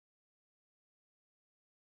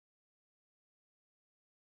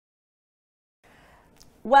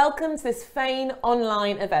Welcome to this Fane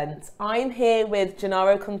online event. I'm here with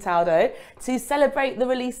Gennaro Contaldo to celebrate the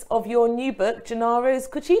release of your new book, Gennaro's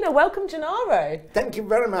Cucina. Welcome, Gennaro. Thank you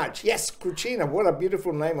very much. Yes, Cucina, what a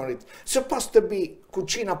beautiful name on it. Supposed to be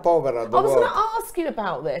Cucina povera. I was going to ask you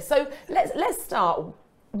about this. So let's start.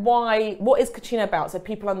 What is Cucina about so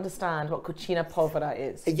people understand what Cucina povera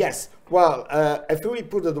is? Yes, well, if we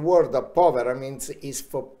put the word povera means is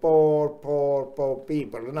for poor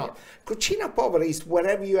people. No, yeah. Cucina povera is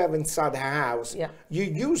whatever you have inside the house. Yeah. You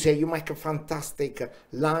use it, you make a fantastic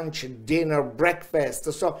lunch, dinner,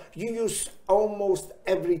 breakfast. So you use almost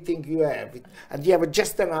everything you have and you have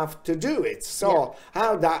just enough to do it. So yeah.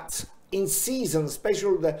 How that's in season,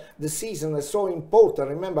 especially the season is so important.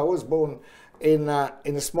 Remember, I was born in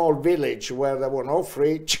a small village where there were no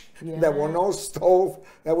fridge, yeah. There were no stove,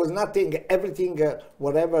 there was nothing, everything,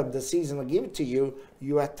 whatever the season give to you,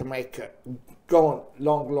 you had to make go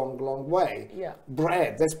long way. Yeah.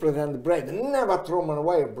 Bread, let's pretend bread. Never throw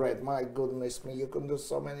away bread. My goodness me, you can do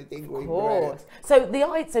so many things with bread. So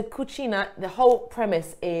so Cucina, the whole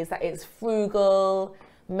premise is that it's frugal,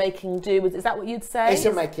 making do. Is that what you'd say? It's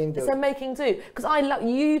a making do. It's a making do. Because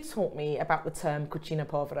you taught me about the term Cucina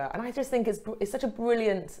povera, and I just think it's such a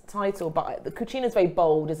brilliant title. But the Cucina is very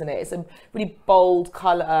bold, isn't it? It's a really bold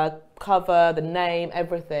cover, the name,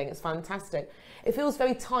 everything. It's fantastic. It feels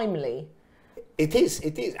very timely. It is.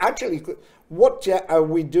 It is actually what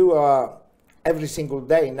we do every single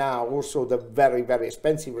day now. Also, the very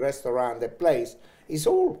expensive restaurant, the place. It's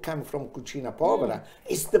all come from Cucina povera.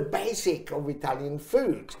 It's the basic of Italian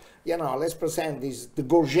food. You know, let's present this, the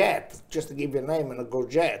courgette, just to give you a name, a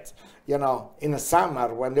courgette. You know, in the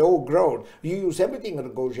summer when they all grow, you use everything in the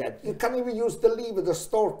courgette. You can even use the leaf, the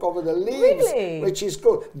stalk over the leaves, really? Which is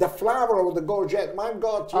good. The flower of the courgette, my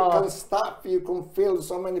God, you can stuff, you can fill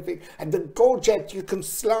so many things. And the courgette, you can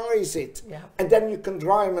slice it, yeah. And then you can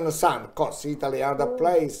dry them in the sun. Of course, Italy, other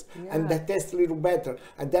place, yeah. And they taste a little better.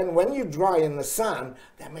 And then when you dry in the sun,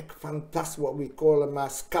 they make fantastic, what we call them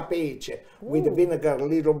scapece, with the vinegar, a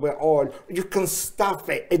little bit of oil. You can stuff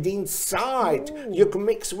it, and inside you can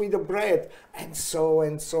mix with the bread, and so.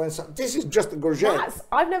 This is just a courgette.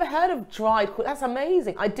 I've never heard of dried. That's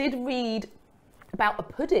amazing. I did read about a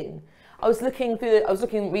pudding. I was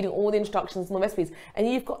reading all the instructions and the recipes, and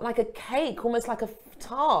you've got like a cake, almost like a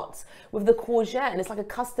tart with the courgette, and it's like a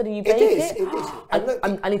custard, and you bake it. It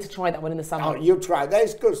is. I need to try that one in the summer. Oh, you try. That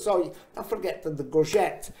is good. So don't forget that the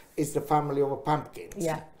courgette is the family of pumpkins.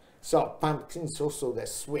 Yeah. So pumpkins also they're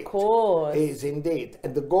sweet. Of course. It is indeed.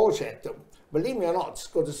 And the courgette, believe me or not, it's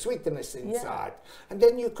got a sweetness inside. Yeah. And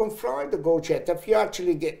then you can fry the courgette. If you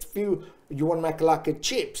actually get you want to make like a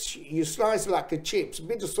chips, you slice like a chips, a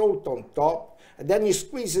bit of salt on top, and then you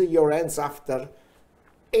squeeze your hands after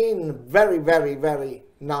in very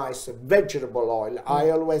nice vegetable oil.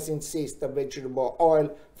 I always insist the vegetable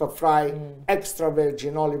oil for fry, extra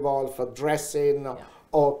virgin olive oil for dressing,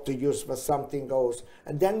 or to use for something else.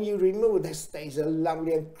 And then you remove, it stays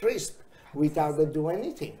lovely and crisp without do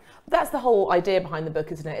anything. That's the whole idea behind the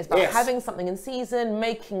book, isn't it? It's about having something in season,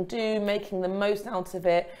 making do, making the most out of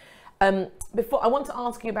it. Before I want to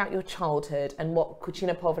ask you about your childhood and what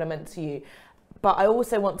Cucina povera meant to you, but I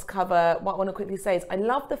also want to cover, what I want to quickly say is I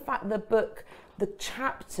love the fact the book, the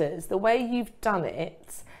chapters, the way you've done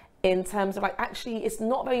it in terms of like, actually it's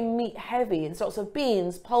not very meat heavy. It's lots of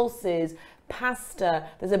beans, pulses, pasta,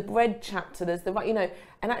 there's a bread chapter, there's the, you know,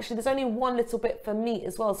 and actually there's only one little bit for meat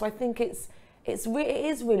as well. So I think it is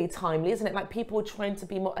really timely, isn't it? Like people are trying to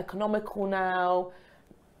be more economical now.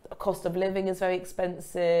 The cost of living is very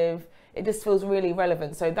expensive. It just feels really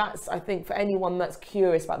relevant. So that's, I think, for anyone that's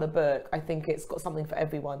curious about the book, I think it's got something for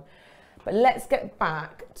everyone. But let's get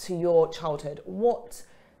back to your childhood. What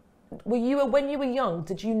were you, when you were young,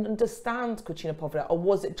 did you understand Cucina povera, or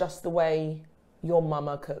was it just the way your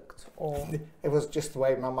mama cooked? Or it was just the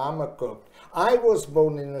way my mama cooked. I was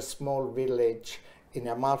born in a small village in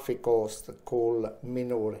Amalfi Coast called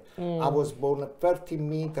Minore. I was born 30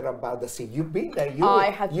 meters above the sea. You've been there. I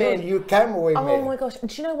have been. You came with me. Oh my gosh. And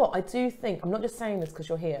do you know what? I do think, I'm not just saying this because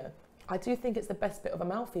you're here, I do think it's the best bit of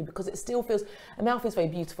Amalfi because it still feels, Amalfi is very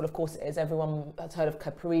beautiful, of course it is. Everyone has heard of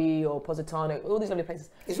Capri or Positano, all these lovely places.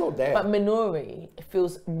 It's all there. But Minore, it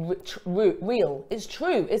feels real. It's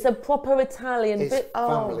true. It's a proper Italian bit.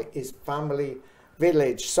 Family. It's family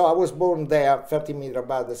village. So I was born there, 30 meters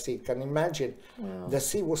above the sea. Can you imagine? Wow. The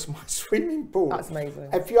sea was my swimming pool. That's amazing.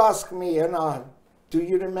 If you ask me, do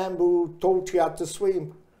you remember who taught you how to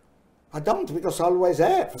swim? I don't, because I always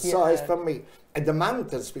have. So it's for me. And the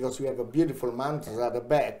mountains, because we have a beautiful mountains at the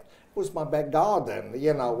back, was my back garden,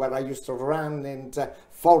 where I used to run and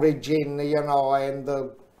foraging,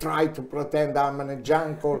 and try to pretend I'm an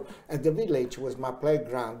jungle. And the village was my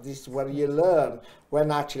playground. This is where you learn.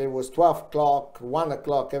 When actually it was 12 o'clock, 1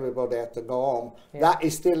 o'clock, everybody had to go home. Yeah. That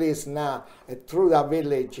it still is now. And through that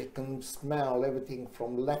village, you can smell everything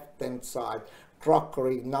from left-hand side.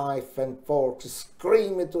 Crockery, knife and fork,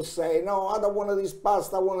 screaming to say, no, I don't want this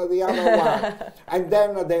pasta, I want the other one. And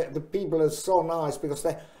then the people are so nice because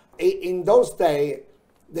in those days,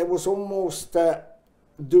 there was almost,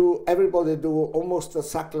 everybody do almost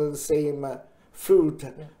exactly the same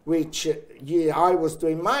food, which I was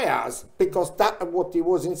doing in my house because that's what it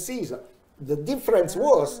was in season. The difference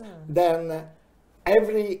was then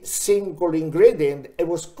every single ingredient, it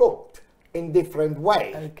was cooked in different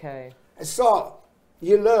way. Okay. So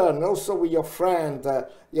you learn also with your friend,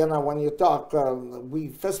 you know, when you talk,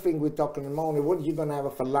 first thing we talk in the morning, what are you going to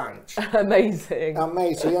have for lunch? Amazing.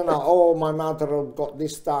 Amazing, you know, oh, my mother got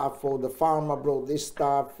this stuff, or the farmer brought this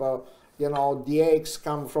stuff, you know, the eggs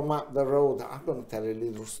come from up the road. I'm going to tell you a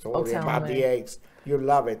little story about the eggs. You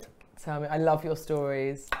love it. Tell me, I love your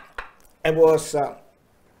stories. It was,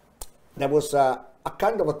 there was a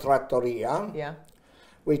kind of a trattoria,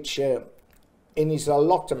 which in his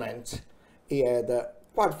allotment, he had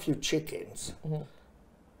quite a few chickens.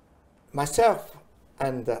 Myself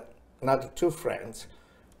and another two friends,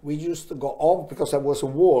 we used to go home because there was a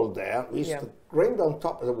wall there. We used to grind on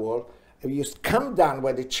top of the wall. And we used to come down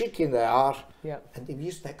where the chicken they are, and we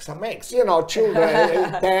used to take some eggs. You know,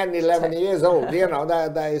 children, 10, 11 years old, you know,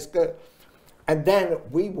 that is good. And then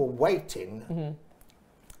we were waiting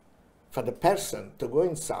for the person to go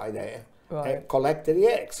inside there and collect the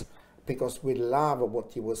eggs, because we love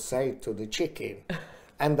what he would say to the chicken.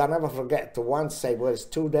 And I never forget to once say, well, it's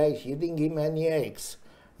 2 days, you didn't give me any eggs.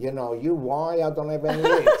 You know, why I don't have any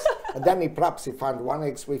eggs? And then perhaps he found one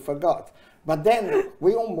egg we forgot. But then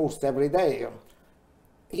we almost every day,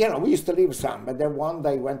 you know, we used to leave some, but then one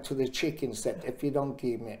day went to the chicken and said, if you don't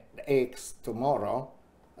give me eggs tomorrow,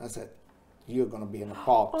 I said, you're going to be in a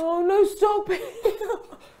pot. Oh, no, stop it.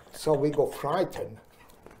 So we got frightened.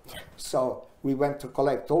 So we went to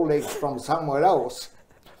collect all eggs from somewhere else.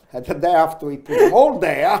 And the day after we put them all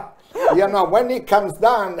there, you know, when he comes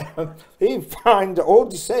down, he finds all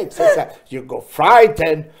these eggs. I said, you go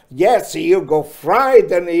frightened? Yes, you go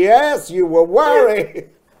frightened. Yes, you were worried.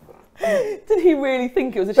 Did he really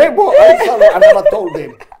think it was a chicken? I never told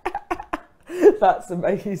him. That's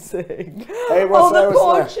amazing. The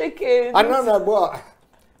poor chickens. I don't know what.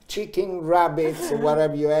 Chicken, rabbits,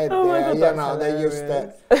 whatever you had there, you know,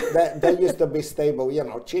 they used to be stable. You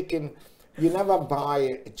know, chicken, you never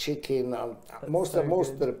buy a chicken. Most of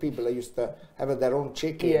the people used to have their own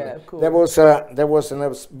chicken. Yeah, of course. There was in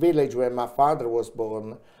a village where my father was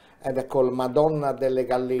born, and they called Madonna delle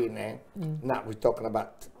Galline. Now we're talking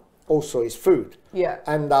about also his food. Yeah.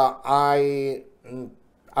 And I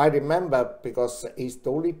remember, because it's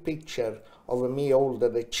the only picture of me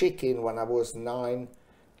holding the chicken when I was 9,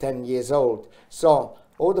 10 years old. So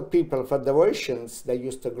all the people for devotions, they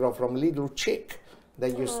used to grow from little chick. They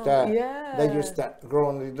used to grow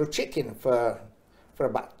a little chicken for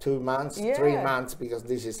about 2 months, 3 months, because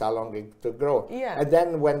this is how long it to grow. And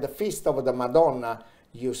then when the feast of the Madonna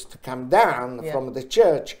used to come down from the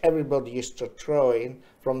church, everybody used to throw in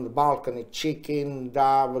from the balcony chicken,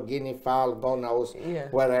 dove, guinea fowl, God knows,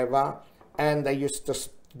 wherever. And they used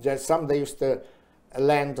to, some they used to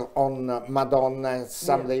land on Madonna,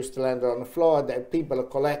 some they used to land on the floor. The people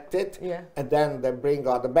collect it, and then they bring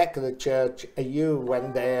out the back of the church, and you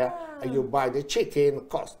went there, and you buy the chicken. Of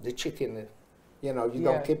course, the chicken, you know, you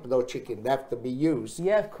don't keep those chicken, they have to be used.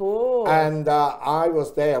 Yeah, of course. And I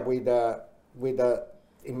was there with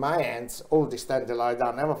in my hands, all this standing like that.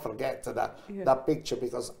 I'll never forget that picture,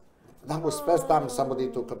 because that was the first time somebody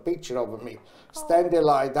took a picture of me, standing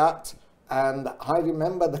like that. And I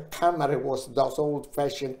remember the camera was those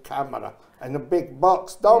old-fashioned camera, and a big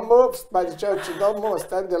box, don't move, by the church, don't move,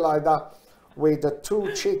 standing like that, with the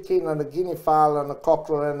 2 chicken and a guinea fowl and a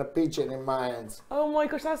cockerel and a pigeon in my hands. Oh my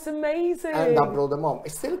gosh, that's amazing. And I brought them home. I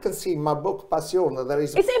still can see in my book, Passione, there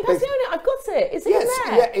is... Is it in Passione? I've got it. Is it in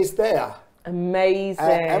there? Yeah, it's there. Amazing.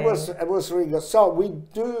 It was really good. So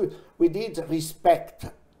we did respect,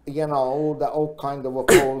 you know, all kind of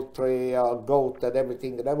poultry, goat and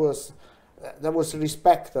everything. There was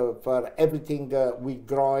respect for everything we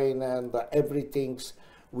growing and everything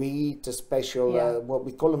we eat, special, what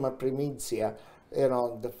we call them a primizia, you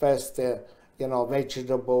know, the first, you know,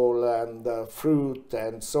 vegetable and fruit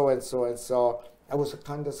and so and so and so. It was a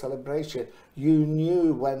kind of celebration. You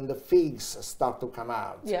knew when the figs start to come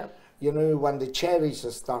out. Yeah. You knew when the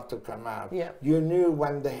cherries start to come out. Yeah. You knew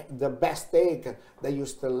when the best egg they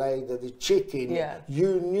used to lay the chicken. Yeah.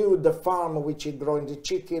 You knew the farmer which is growing the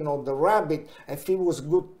chicken or the rabbit. If he was a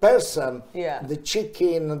good person, yeah. the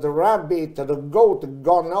chicken, the rabbit, the goat,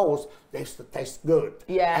 God knows, they used to taste good.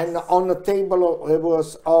 Yes. And on the table, it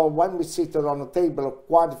was, when we seated on the table,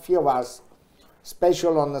 quite a few of us,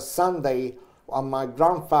 especially on a Sunday, on my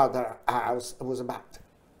grandfather's house, it was about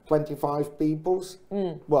 25 people,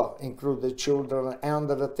 well, include the children, and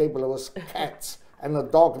under the table there was cats and a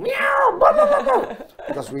dog, meow, blah, blah, blah,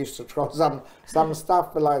 because we used to throw some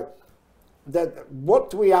stuff like that.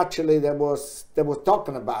 What we actually they was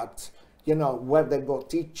talking about, you know, where they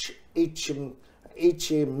got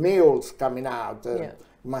each meals coming out. Yeah.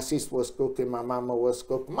 My sister was cooking, my mama was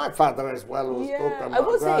cooking, my father as well was cooking. Oh,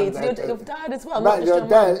 was he? Your dad as well? But not your just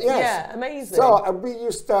dad, mum. yes. Yeah, amazing. So we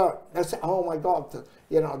used to, I said, oh my God,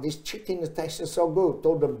 you know, this chicken tastes so good,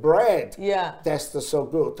 or the bread tastes so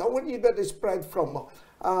good. Oh, where do you get this bread from?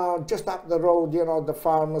 Just up the road, you know, the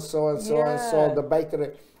farmer so and so and so, the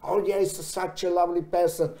bakery. Oh yeah, he's such a lovely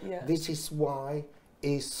person. Yeah. This is why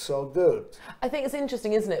is so good. I think it's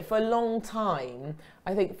interesting, isn't it? For a long time,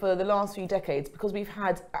 I think for the last few decades, because we've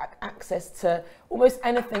had access to almost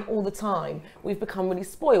anything all the time, we've become really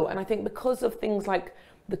spoiled. And I think because of things like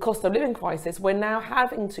the cost of living crisis, we're now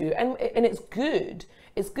having to, and it's good,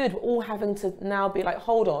 we're all having to now be like,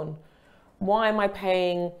 hold on, why am I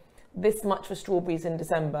paying this much for strawberries in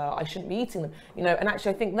December? I shouldn't be eating them, you know. And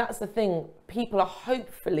actually I think that's the thing, people are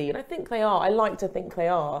hopefully, and I think they are, I like to think they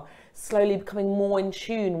are, slowly becoming more in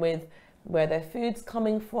tune with where their food's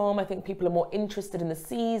coming from. I think people are more interested in the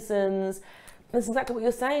seasons. That's exactly what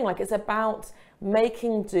you're saying, like it's about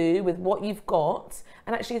making do with what you've got.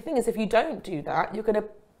 And actually the thing is, if you don't do that, you're going to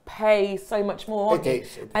pay so much more.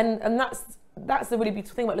 And that's the really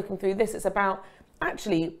beautiful thing about looking through this. It's about,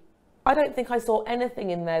 actually, I don't think I saw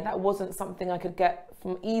anything in there that wasn't something I could get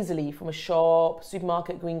from easily from a shop,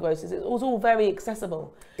 supermarket, greengrocers. It was all very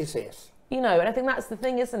accessible. It is. You know, and I think that's the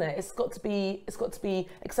thing, isn't it? It's got to be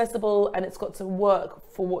accessible, and it's got to work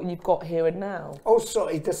for what you've got here and now. Also,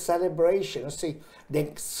 it's a celebration. See, they're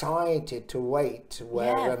excited to wait.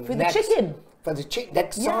 For the chicken. For the chicken, they're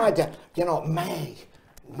excited. You know, May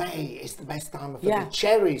is the best time for the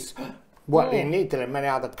cherries. Well, in Italy, many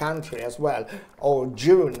other countries as well, or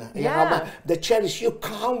June. You know, but the cherries, you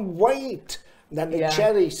can't wait. Then the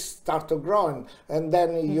cherries start to grow, and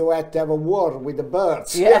then you have to have a war with the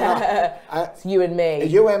birds. Yeah, it's you and me.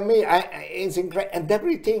 You and me. It's incredible, and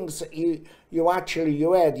everything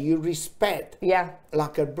you respect. Yeah,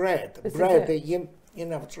 like a bread. You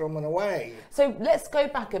never throw them away. So let's go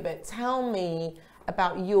back a bit. Tell me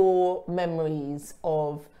about your memories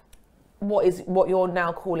of what you're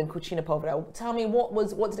now calling Cucina povera. Tell me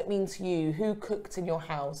what did it mean to you? Who cooked in your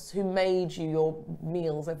house? Who made you your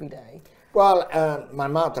meals every day? Well, my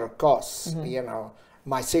mother, of course, you know,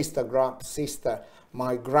 my sister,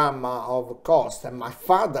 my grandma, of course, and my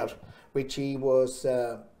father, which he was,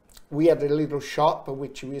 we had a little shop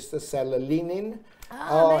which we used to sell linen.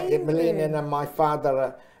 Linen, and my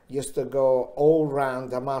father used to go all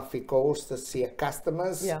around the Amalfi Coast to see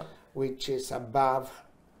customers, which is above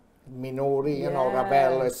Minori, you know,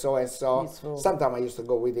 Ravello, so and so. Useful. Sometimes I used to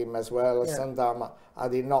go with him as well, sometimes I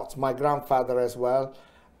did not. My grandfather as well.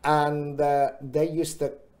 And they used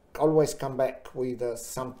to always come back with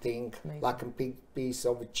something like a big piece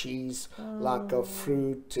of cheese, like a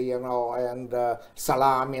fruit, you know, and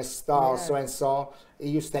salami and stuff, so and so. He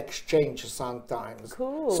used to exchange sometimes.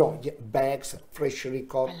 Cool. So bags, fresh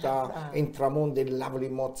ricotta, Intramundi, lovely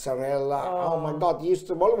mozzarella. Oh my God, he used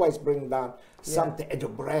to always bring down something. And the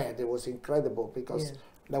bread, it was incredible because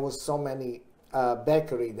there was so many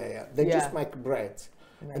bakery there. They just make bread.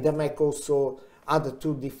 And they make also other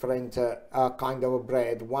two different kind of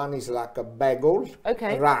bread. One is like a bagel,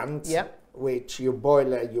 rant, which you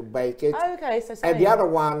boil it, you bake it. So and the other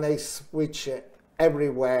one is which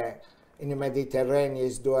everywhere in the Mediterranean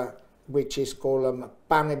is which is called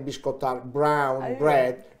pane biscottaro, brown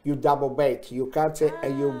bread. You double bake. You cut it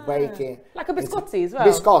and you bake it. Like a biscotti as well.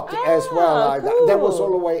 Biscotti as well. Like cool. There was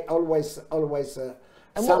always.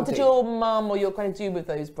 And what did your mum or your kind of do with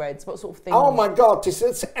those breads? What sort of things? Oh my God,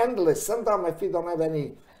 it's endless. Sometimes if you don't have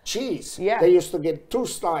any cheese, they used to get 2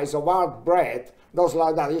 slices of hard bread, those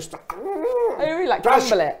like that. They used to really like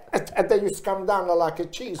crumble it. And they used to come down like a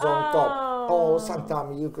cheese on top. Oh,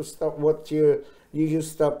 sometimes you could start you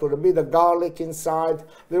used to put a bit of garlic inside, a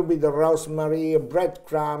little bit of rosemary, a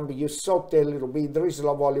breadcrumb, you saute a little bit, drizzle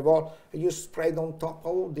of olive oil, and you spread on top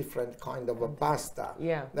all different kind of a pasta.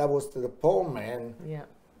 Yeah. That was the poor man. Yeah.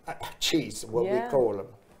 Cheese, what we call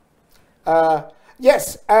them.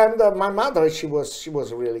 Yes, and my mother, she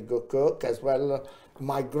was a really good cook as well.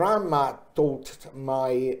 My grandma taught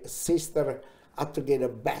my sister how to get the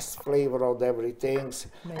best flavor of everything.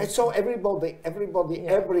 And so everybody,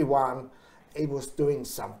 everyone, it was doing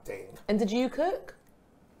something. And did you cook?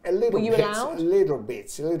 A little Were you allowed? A little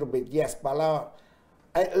bit, yes. But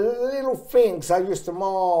little things, I used to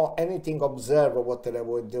more anything observe what they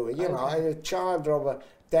were doing. You know, a child of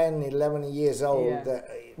 10, 11 years old.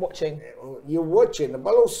 Watching. You're watching,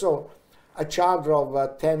 but also a child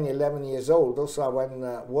of 10, 11 years old. Also, I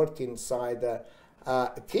went working inside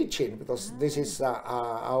a kitchen because this is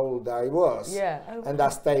how old I was. Yeah. And I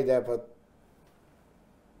stayed there for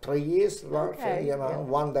 3 years. You know,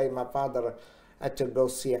 one day my father had to go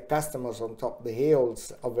see a customers on top of the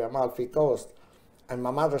hills of the Amalfi Coast, and my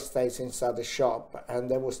mother stays inside the shop, and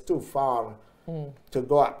it was too far to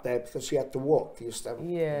go up there because she had to walk. You used to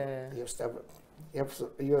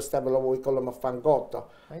have what we call them a fangotto,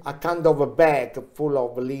 a kind of a bag full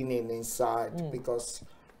of linen inside because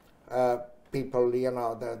people, you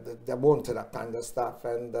know, they wanted that kind of stuff,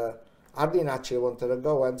 and I didn't actually want to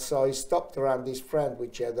go, and so he stopped around his friend,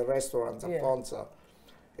 which had a restaurant, Alfonso.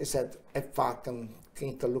 He said, if I can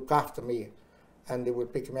look after me, and they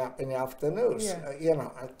would pick me up in the afternoons. You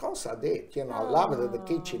know, of course I did. You know, I loved the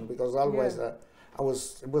kitchen because always I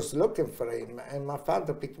was looking for him, and my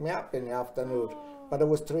father picked me up in the afternoon. But it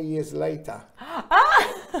was 3 years later.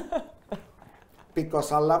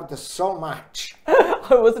 Because I loved it so much.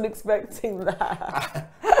 I wasn't expecting that.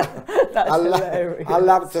 That's hilarious. I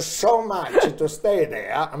loved it so much to stay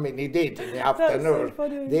there. I mean, he did in the afternoon,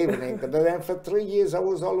 the evening. But then for 3 years I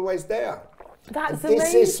was always there. That's amazing.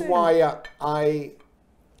 This is why I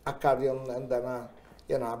carry on, and then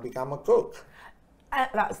you know, I become a cook.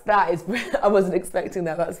 That is I wasn't expecting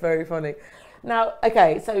that. That's very funny. Now,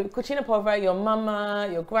 okay, so Cucina Povera, your mama,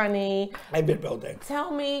 your granny. Everybody.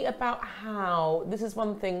 Tell me about how, this is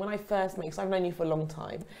one thing, when I first met, because I've known you for a long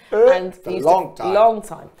time. And a long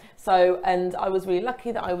time. So, and I was really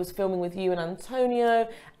lucky that I was filming with you and Antonio,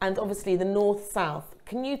 and obviously the North-South.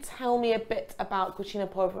 Can you tell me a bit about Cucina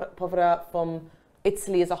Povera from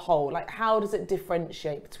Italy as a whole? Like, how does it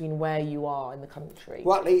differentiate between where you are in the country?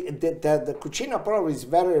 Well, the Cucina Povera is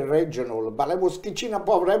very regional, but it was Cucina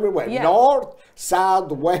Povera everywhere. North,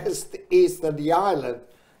 south, west, east, and the island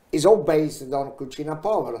is all based on Cucina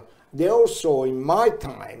Povera. They also, in my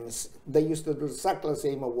times, they used to do exactly the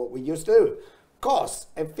same of what we used to do. Because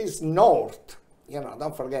if it's north, you know,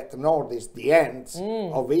 don't forget, the north is the ends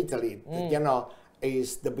of Italy, you know,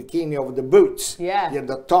 is the beginning of the boots,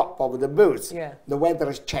 the top of the boots. The weather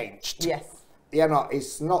has changed. You know,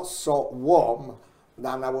 it's not so warm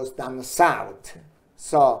than I was down south.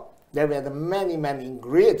 So there were many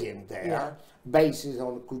ingredients there, based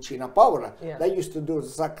on Cucina Povera. They used to do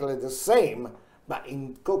exactly the same, but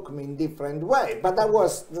cook them in different way. But that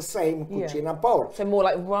was the same Cucina Povera. So more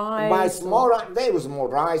like rice? There was more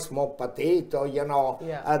rice, more potato, you know.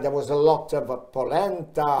 There was a lot of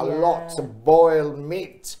polenta, lots of boiled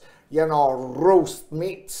meat, you know, roast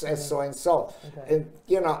meats, and so and so. And,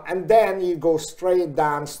 you know, and then you go straight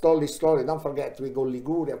down, slowly. Don't forget, we go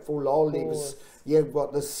Liguria, full olives. You've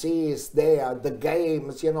got the seas there, the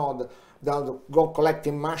games, you know, they'll go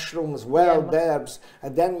collecting mushrooms, wild herbs,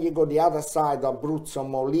 and then you go the other side of Abruzzo,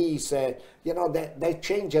 Molise. You know, they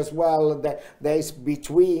change as well. There's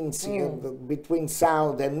between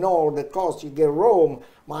south and north. Of course, you get Rome.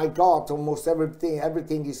 My God, almost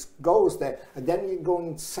everything goes there. And then you go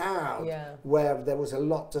in south, where there was a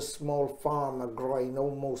lot of small farmer growing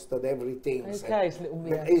almost at everything. Okay,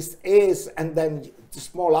 and then the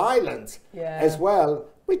small islands as well.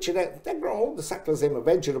 Which they grow all exactly the same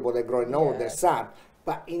vegetable they grow in all the south,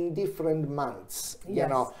 but in different months. You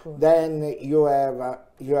know, then you have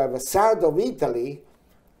a south of Italy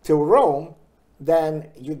to Rome,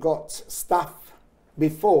 then you got stuff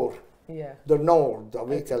before the north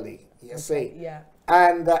of Italy. You see,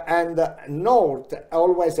 and north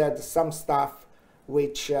always had some stuff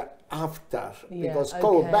which after because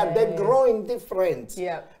cold, but they're growing different.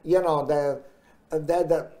 You know,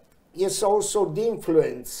 it's also the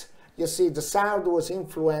influence. You see, the South was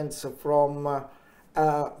influenced from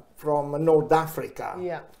North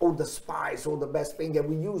Africa. All the spice, all the best thing, and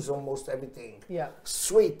we use almost everything.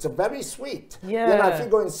 Sweet, very sweet. You know, if you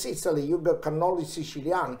go in Sicily, you got cannoli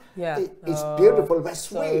Sicilian. It's beautiful, but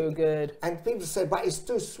sweet. So good. And people say, but it's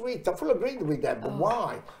too sweet. I fully agree with them. But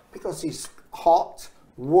why? Because it's hot,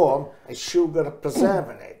 warm, and sugar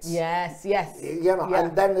preserving it. You know,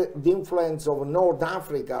 and then the influence of North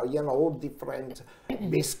Africa, you know, all different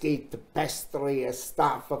biscuit, pastry and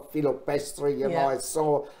stuff, filo pastry, you know, and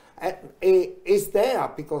so It's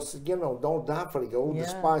there because, you know, North Africa, all the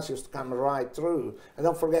spices come right through. And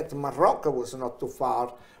don't forget, Morocco was not too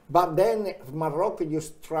far. But then Morocco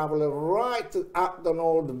used to travel right up the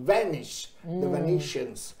north, Venice, the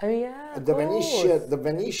Venetians. Oh yeah, the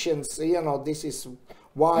Venetians, you know, this is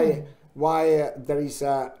why there is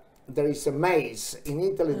a maize. In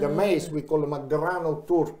Italy, the maize, we call them a grano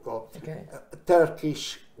turco,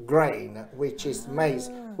 Turkish grain, which is maize,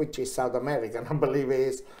 which is South American, I believe it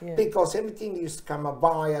is, because everything used to come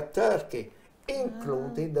via Turkey,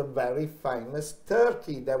 including the very famous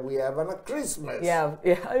turkey that we have on a Christmas. Yeah,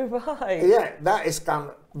 oh right. Yeah, that is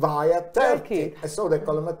come via Turkey. So they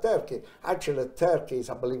call them a turkey. Actually, turkey is,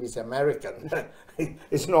 I believe, is American.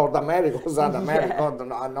 It's North America, South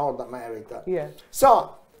America, North America. Yeah.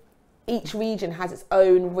 So each region has its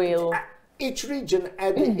own real... Each region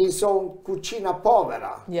had its own cucina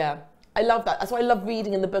povera. Yeah, I love that. That's what I love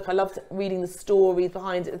reading in the book. I love reading the stories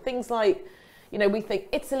behind it. Things like, you know, we think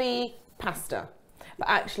Italy, pasta. But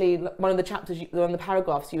actually, one of the chapters, one of the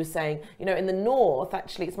paragraphs, you were saying, you know, in the north,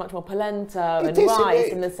 actually, it's much more polenta and rice.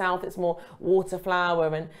 In the south, it's more water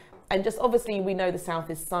flour. And just obviously, we know the south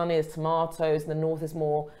is sunny, is tomatoes, and the north is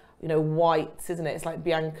more, you know, white, isn't it? It's like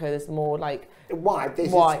Bianco, there's more like... White.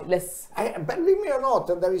 Less... Believe me or not,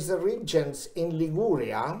 there is a region in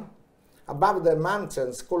Liguria, above the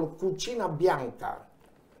mountains, called Cucina Bianca.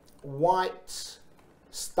 White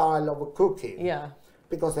style of cooking. Yeah.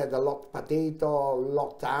 Because they had a lot of potato, a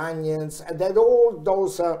lot of onions, and they had all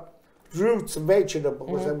those roots, vegetables,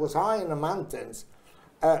 because it was high in the mountains.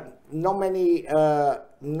 Not many, I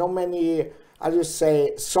just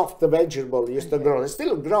say, soft vegetable used to grow. They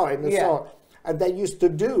still grow in the soil. And they used to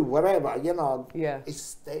do whatever, you know.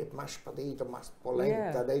 It's mashed potato, mashed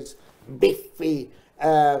polenta, there's beefy.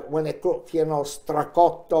 When they cook, you know,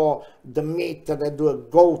 stracotto, the meat, they do a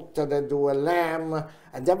goat, they do a lamb,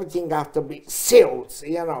 and everything has to be sealed,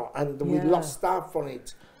 you know, and we lost stuff on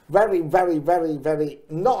it. Very, very, very, very,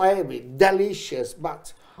 not heavy, delicious,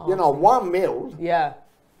 but, you know, one meal,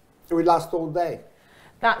 we last all day.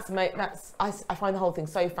 I find the whole thing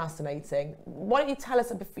so fascinating. Why don't you tell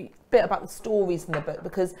us a bit about the stories in the book,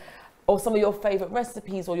 because, or some of your favourite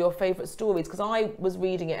recipes or your favourite stories, because I was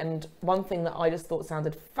reading it and one thing that I just thought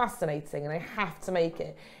sounded fascinating, and I have to make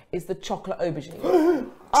it, is the chocolate aubergine.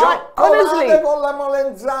 Chocolate con la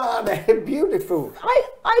melanzane, beautiful.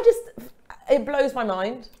 It blows my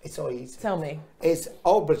mind. It's so easy. Tell me. It's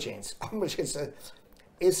aubergines.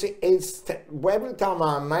 Every time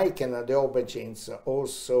I'm making the aubergines,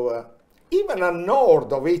 also, even in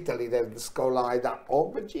north of Italy, there's called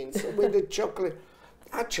aubergines with the chocolate.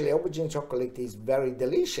 Actually, aubergine chocolate is very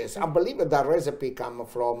delicious. I believe that recipe comes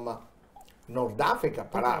from North Africa,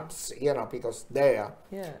 perhaps, you know, because there.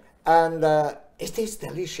 Yeah. And it is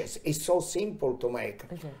delicious. It's so simple to make.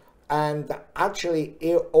 And actually,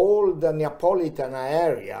 all the Neapolitan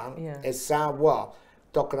area is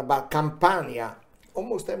talking about Campania.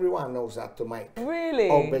 Almost everyone knows how to make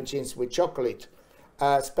aubergines with chocolate.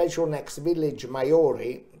 Special next village,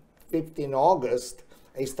 Maiori, 15 August,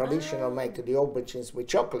 is traditional make the aubergines with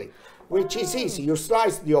chocolate, which is easy. You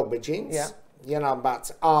slice the aubergines, you know,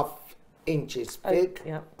 about half inches thick,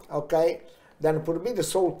 okay? Then put a bit of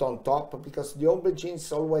salt on top, because the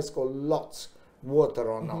aubergines always got lots water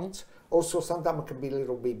or not. Also, sometimes it can be a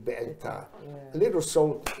little bit better. A little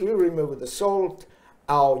salt, you remove the salt,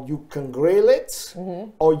 or you can grill it,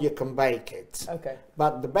 or you can bake it. Okay.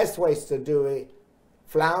 But the best way is to do it,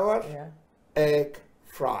 flour, egg,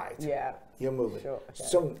 fried. Yeah. You move it. Sure. Okay.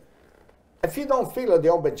 So, if you don't feel the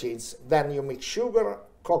aubergines, then you mix sugar,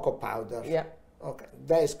 cocoa powder. Yeah. Okay,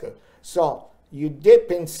 that's good. So, you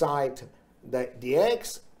dip inside the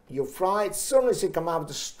eggs, you fry it, as soon as it comes out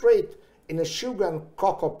straight in the sugar and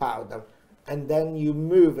cocoa powder, and then you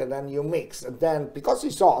move it and you mix. And then, because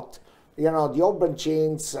it's hot, you know, the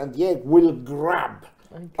aubergines and the egg will grab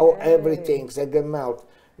everything, so they melt.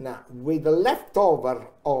 Now, with the leftover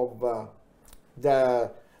of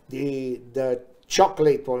the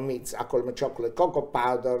chocolate, or means I call them chocolate cocoa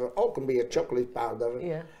powder, or can be a chocolate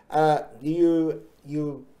powder.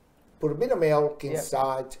 You put a bit of milk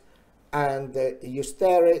inside, and you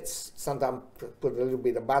stir it. Sometimes put a little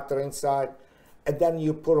bit of butter inside, and then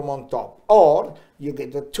you put them on top. Or you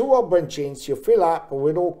get the 2 aubergines, you fill up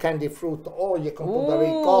with all candy fruit, or you can put the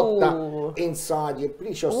ricotta inside. You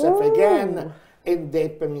please yourself again, and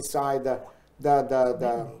dip them inside the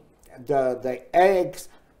eggs,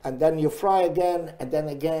 and then you fry again, and then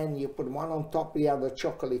again you put one on top of the other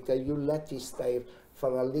chocolate, and you let it stay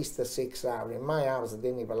for at least 6 hours. In my house, it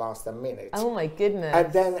didn't even last a minute. Oh my goodness.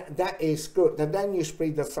 And then that is good. And then you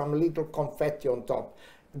spread some little confetti on top.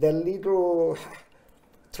 The little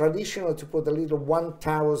traditional to put a little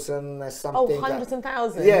 1,000 something. Oh, hundreds and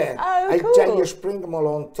thousands. Yeah. Oh, cool. And then you sprinkle them all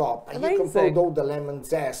on top. And Amazing. you can put all the lemon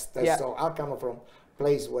zest. Yeah. So I come from a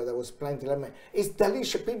place where there was plenty of lemon. It's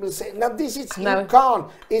delicious. People say, now this is, No. you can't.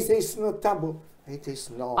 Is this not taboo? It is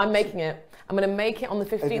not. I'm making it. I'm going to make it on the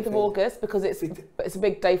 15th of August because it's a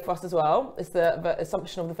big day for us as well. It's the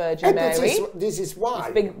Assumption of the Virgin and Mary. This is why.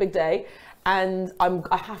 It's a big day. And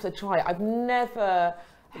I have to try it. I've never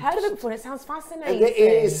heard of it before and it sounds fascinating.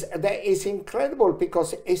 That is incredible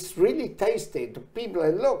because it's really tasty. The people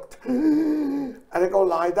have looked and they go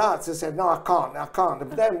like that. They said, no, I can't.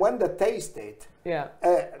 But then when they taste it, yeah,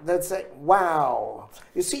 they say, wow.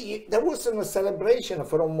 You see, there wasn't a celebration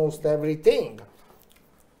for almost everything.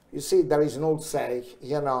 You see, there is an old saying,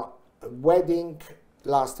 you know, a wedding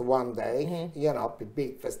lasts one day, you know, a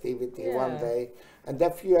big festivity one day. And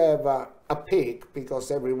if you have a pig,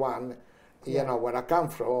 because everyone, you know, where I come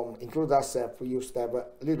from, include ourselves, we used to have a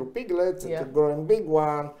little piglet to grow a big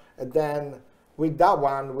one. And then with that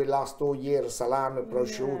one, we last all year, salami,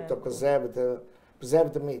 prosciutto,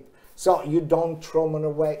 preserved the meat. So you don't throw them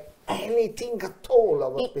away anything at all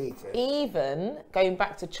of a pig. Even going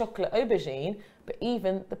back to chocolate aubergine, but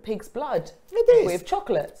even the pig's blood. It is. With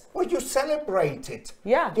chocolate. Well, you celebrate it.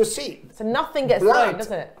 Yeah. You see. So nothing gets thrown,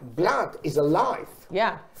 doesn't it? Blood is alive.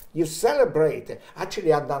 Yeah. You celebrate it.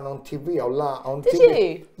 Actually, I've done on TV. On Did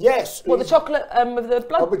TV. you? Yes. Well, the chocolate with the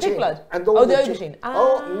blood, aubergine. pig blood? And the aubergine.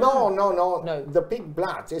 Oh, no. The pig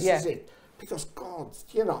blood. This is it. Because, God,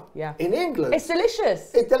 you know, in England. It's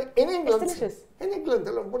delicious. In England. It's delicious. In England,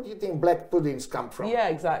 what do you think black puddings come from? Yeah,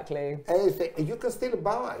 exactly. You can still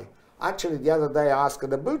buy. Actually, the other day I asked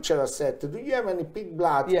the butcher, I said, do you have any pig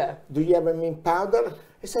blood? Yeah. Do you have any powder?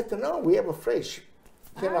 He said, no, we have a fresh.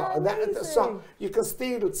 You know, so you can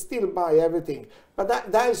still buy everything.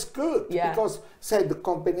 But that is good because, say, the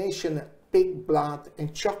combination pig blood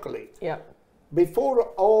and chocolate. Yeah. Before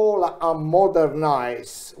all our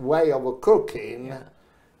modernized way of cooking,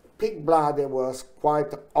 pig blood was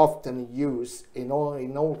quite often used in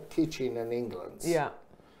all kitchen in England. Yeah.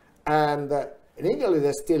 And in Italy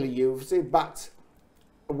they still use it, but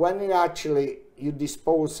when you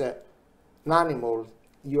dispose an animal,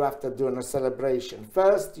 you have to do a celebration.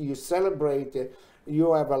 First, you celebrate it.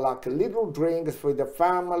 You have like a little drink for the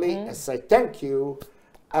family and say thank you.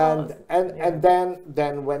 And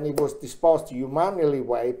then when it was disposed, you manually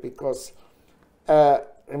weigh because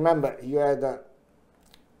remember you had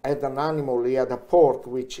an animal, you had a pork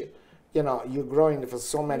which you know you're growing for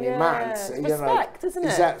so many months. Respect, isn't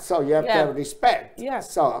it? So you have to have respect. Yeah.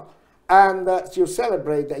 So and you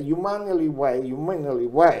celebrate that you manually weigh.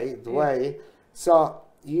 So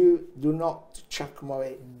you do not chuck them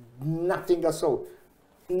away. Nothing at all.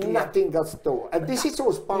 Nothing at all. And this is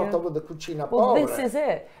all part of the Cucina povera. Well, this is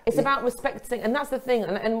it. It's about respecting, and that's the thing.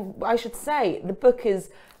 And I should say, the book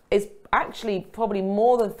is actually probably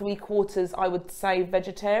more than 3/4, I would say,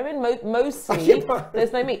 vegetarian. Mostly,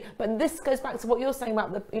 there's no meat. But this goes back to what you're saying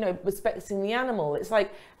about respecting the animal. It's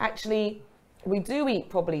like, actually, we do eat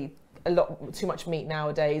probably a lot too much meat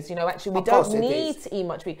nowadays. Actually, we don't need to eat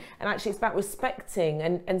much meat. And actually, it's about respecting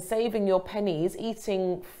and saving your pennies,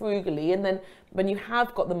 eating frugally, and then when you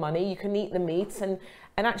have got the money, you can eat the meat. And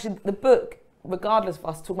actually, the book, regardless of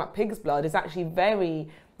us talking about pig's blood, is actually very,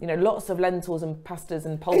 lots of lentils and pastas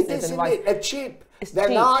and pulses and rice. They're cheap. They're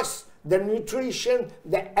nice. The nutrition,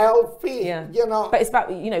 the healthy. But it's about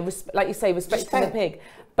like you say, respecting the pig.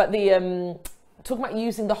 But the talking about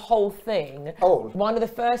using the whole thing. One of the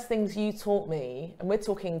first things you taught me, and we're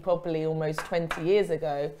talking probably almost 20 years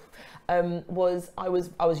ago, was I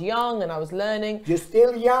was young and I was learning. You're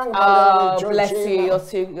still young. Oh, bless you. You're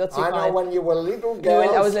too I know kind. when you were little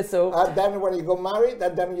girls. I was little. And then when you got married,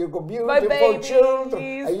 and then you got beautiful children.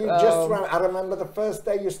 And you I remember the first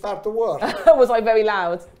day you start to work. Was I very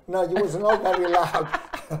loud? No, you was not very loud.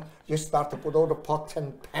 You start to put all the pots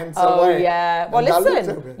and pans away. Oh, yeah. Well,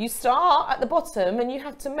 listen, you start at the bottom and you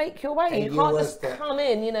have to make your way. And you can't just come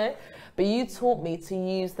in, But you taught me to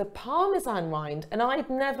use the Parmesan rind, and I'd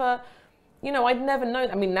never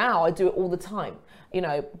known. I mean, now I do it all the time,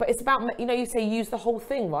 But it's about, you say use the whole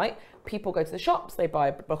thing, right? People go to the shops, they buy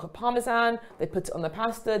a block of Parmesan, they put it on the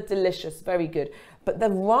pasta, delicious, very good. But the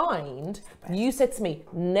rind, you said to me,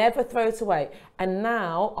 never throw it away. And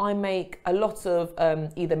now I make a lot of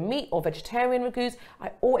either meat or vegetarian ragouts,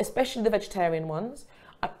 especially the vegetarian ones.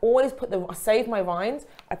 I save my rinds,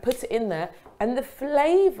 I put it in there, and the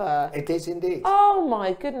flavour. It is indeed. Oh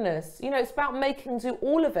my goodness. It's about making do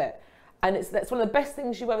all of it. And that's one of the best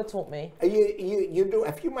things you ever taught me. You do,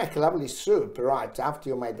 if you make a lovely soup, right, after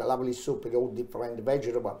you made a lovely soup with all different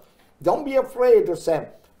vegetables, Don't be afraid to say,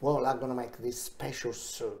 well, I'm going to make this special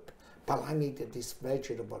soup, but I needed this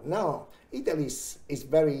vegetable. No, Italy is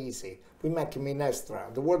very easy. We make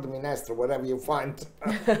minestra. The word minestra, whatever you find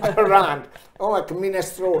around. Oh, like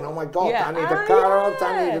minestrone. Oh my God, I need a carrot,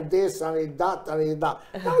 I need this, I need that, I need that.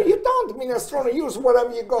 No, you don't minestrone. Use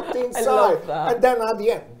whatever you got inside. I love that. And then at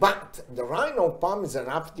the end, but the rhino parmesan,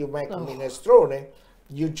 after you make minestrone,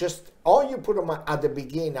 you just, or you put them at the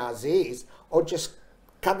beginning as is, or just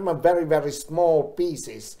cut them in very, very small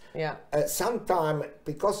pieces. Yeah. Sometimes,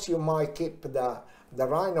 because you might keep the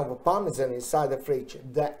rind of a parmesan inside the fridge,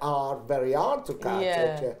 they are very hard to cut.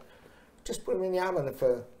 Yeah. Just put them in the oven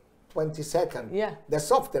for 20 seconds. Yeah. They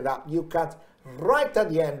soften up. You cut right at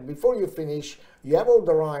the end, before you finish, you have all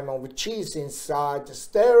the rind with cheese inside,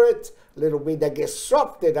 stir it a little bit, they get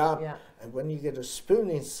softened up. Yeah. And when you get a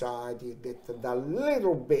spoon inside, you get the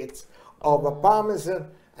little bit of a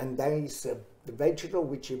parmesan, and there is the vegetable,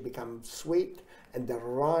 which will become sweet, and the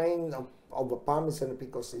rind of a parmesan,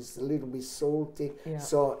 because it's a little bit salty,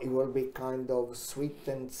 so it will be kind of sweet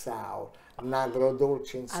and sour, and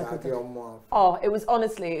agrodolce inside your mouth. Oh, it's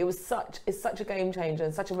such a game changer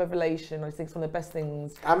and such a revelation. I think it's one of the best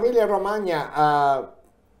things. Emilia Romagna,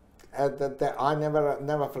 I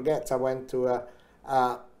never forget. I went to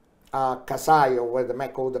Casaio, where they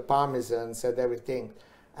make all the parmesans and everything,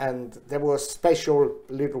 and there was a special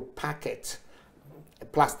little packet, a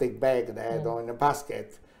plastic bag they had or in a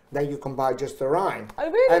basket, that you can buy just the rind. Oh,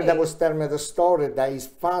 really? And they was telling me the story that his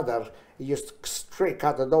father used to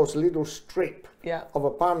cut those little strip of a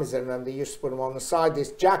parmesan, and they used to put them on the side of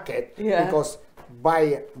his jacket, because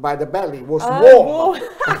by the belly it was warm.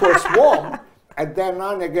 It was warm, and then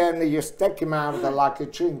now and again you stick him out like a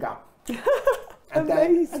chewing gum.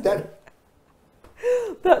 Amazing.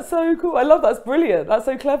 That's so cool. I love that. That's brilliant. That's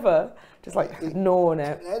so clever. Just like gnawing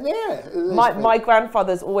it. Yeah. My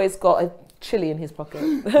grandfather's always got a chili in his pocket.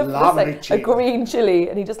 Lovely chili. A green chili,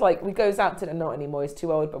 and he just like, he goes out to it, not anymore, he's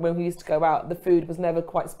too old, but when we used to go out, the food was never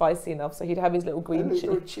quite spicy enough, so he'd have his little green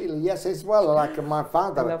chili. Yes, as well, like my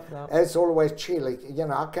father. I love that. It's always chili. You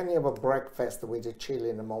know, how can you have a breakfast with a chili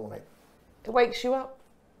in the morning? It wakes you up.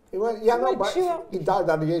 But he died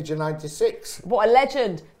at the age of 96. What a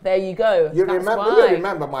legend! There you go. You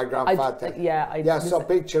remember my grandfather? I saw a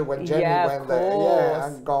picture when Jenny went there. Yeah,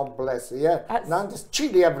 and God bless her. Yeah, now there's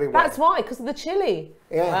chili everywhere. That's why, because of the chili.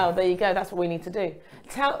 Yeah. Wow, there you go. That's what we need to do.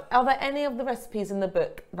 Are there any of the recipes in the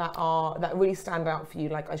book that really stand out for you,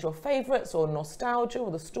 like as your favourites, or nostalgia,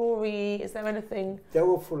 or the story? Is there anything? They're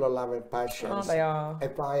all full of love and passion. Oh, they are.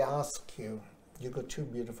 If I ask you, you got two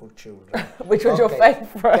beautiful children. Which was your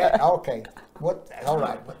favourite? Okay. All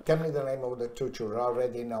right. Tell me the name of the two children. I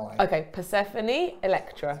already know it. Okay. Persephone,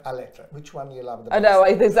 Electra. Which one you love the best? I know,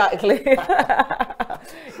 exactly.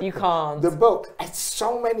 You can't. The book has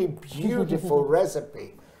so many beautiful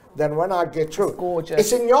recipes. Then when I get through, it's gorgeous.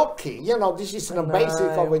 It's a gnocchi. You know, this is the basic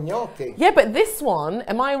of a gnocchi. Yeah, but this one,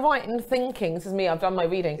 am I right in thinking? This is me. I've done my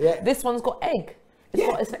reading. Yeah. This one's got egg.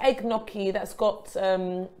 It's an egg gnocchi that's got.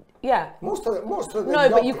 Most of the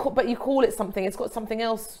gnocchi. but you call it something. It's got something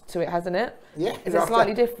else to it, hasn't it? Yeah. Is it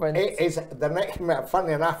slightly different? It's the name.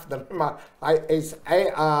 Funny enough, the name is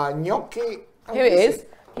gnocchi. Here it is.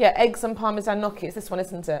 Yeah, eggs and parmesan gnocchi. It's this one,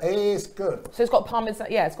 isn't it? It is good. So it's got parmesan.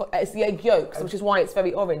 Yeah, it's the egg yolks, which is why it's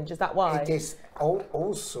very orange. Is that why? It is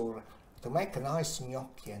also to make a nice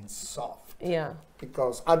gnocchi and soft. Yeah.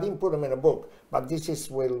 Because I didn't put them in a book, but this is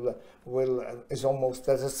is almost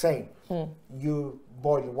the same. You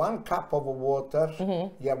boil 1 cup of water.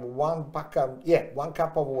 You have 1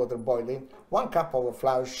 cup of water boiling, 1 cup of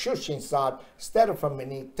flour, shush inside, stir it for a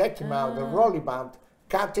minute, take them out, roll it out,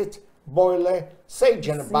 cut it, boil it, sage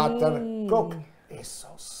and butter, cook. It's so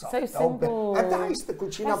soft. So simple. And that is the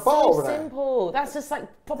cucina So povera. simple. That's just like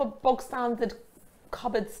proper bog standard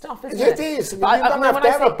cupboard stuff, isn't it? It is. You don't have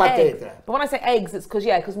to have a potato. But when I say eggs, it's because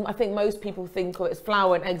I think most people think of it as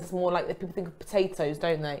flour and eggs. It's more like people think of potatoes,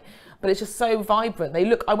 don't they? But it's just so vibrant. They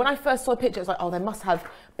look. When I first saw a picture, I was like, oh, they must have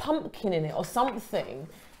pumpkin in it or something.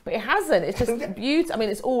 But it hasn't. It's just beautiful. I mean,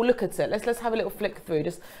 it's all. Look at it. Let's have a little flick through.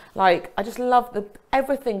 Just like I just love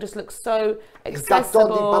everything. Just looks so accessible.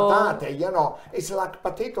 Gatto di patate, you know. It's like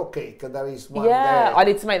potato cake. There is one there. I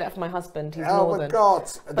need to make that for my husband. He's northern. Oh my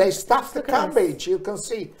God! They stuff the cabbage. You can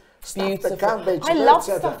see. Beautiful. The cabbage. I love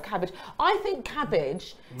stuffed cabbage. I think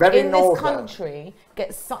cabbage in this country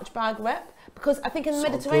gets such bad rep because I think in the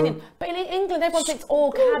Mediterranean, but in England everyone thinks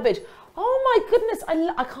all cabbage. Oh my goodness,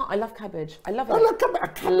 I love cabbage. I love it. I love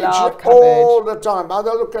cabbage all the time. I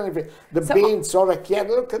don't look at anything. The beans or a kid.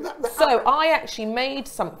 Look at that. So I actually made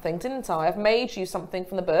something, didn't I? I've made you something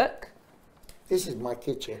from the book. This is my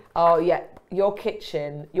kitchen. Oh yeah. your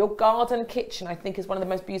kitchen, your garden kitchen, I think is one of the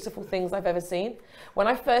most beautiful things I've ever seen. When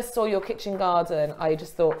I first saw your kitchen garden, I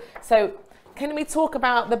just thought, so can we talk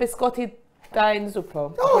about the biscotti da in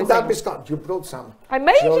zuppo? Oh, that biscotti, you brought some. I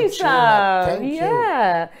made you some. Thank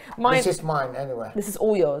you. This is mine anyway. This is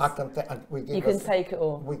all yours. You can take it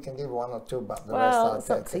all. We can give 1 or 2, but the well, rest it's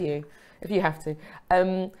up to you, if you have to.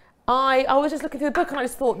 I was just looking through the book and I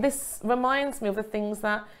just thought this reminds me of the things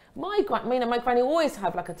that my granny always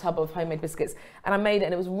had, like a tub of homemade biscuits, and I made it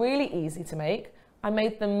and it was really easy to make. I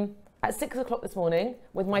made them at 6 o'clock this morning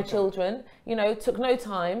with my children, you know, took no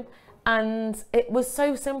time. And it was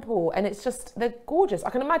so simple, and it's just, they're gorgeous. I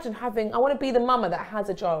can imagine I want to be the mama that has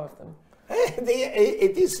a jar of them.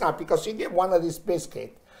 It is not, because you get one of these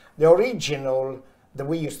biscuits, the original that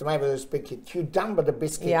we used to make with this biscuit, you dump the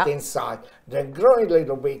biscuit inside, they grow a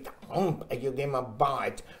little bit, and you give them a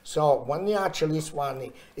bite. So when you actually this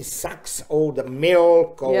one, it sucks all the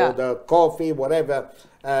milk or the coffee, whatever.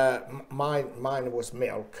 Mine was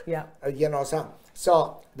milk. Yeah. You know,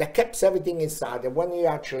 so that keeps everything inside, and when you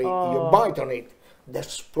actually you bite on it, the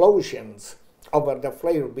explosions over the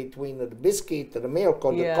flavor between the biscuit, the milk,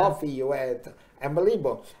 or the coffee you had,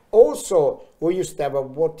 unbelievable. Also, we used to have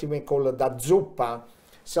what you may call a zuppa.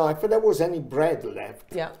 So if there was any bread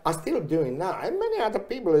left, I'm still doing now, and many other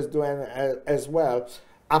people is doing as well.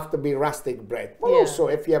 Have to be rustic bread. But also,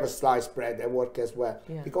 if you have a sliced bread, they work as well.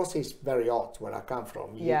 Because it's very hot where I come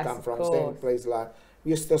from. You come from the same place like. We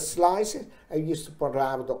used to slice it. I used to put it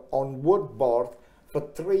out on wood board for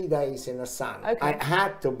 3 days in the sun. I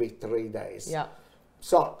had to be 3 days. Yeah.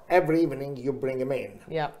 So every evening you bring them in.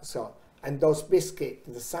 Yeah. So, and those biscuits,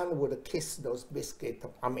 the sun would kiss those biscuits,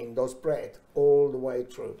 those bread, all the way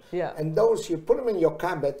through. Yeah. And those, you put them in your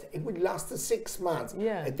cupboard, it would last 6 months.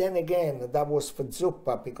 Yeah. And then again, that was for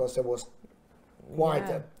zuppa, because it was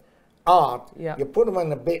quite hard. Yeah. You put them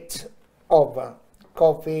in a bit of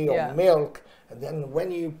coffee or milk, and then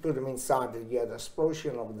when you put them inside, you had an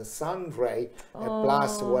explosion of the sun ray,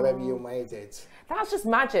 plus whatever you made it. That's just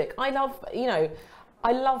magic. I love,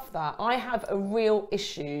 I love that. I have a real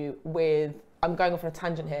issue with, I'm going off on a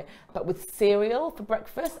tangent here, but with cereal for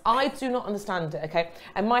breakfast. I do not understand it, okay?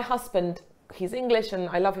 And my husband, he's English and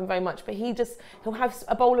I love him very much, but he'll have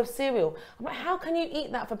a bowl of cereal. I'm like, how can you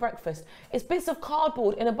eat that for breakfast? It's bits of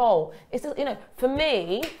cardboard in a bowl. It's just, for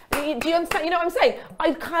me, do you understand? You know what I'm saying?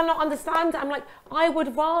 I cannot understand it. I'm like, I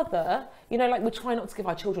would rather, like we try not to give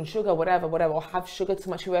our children sugar, whatever, or have sugar too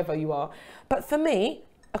much, whoever you are. But for me,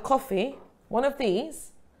 a coffee, one of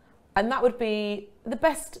these, and that would be the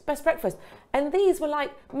best breakfast. And these were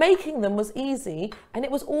like, making them was easy, and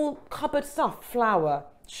it was all cupboard stuff, flour,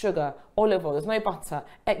 sugar, olive oil, there's no butter,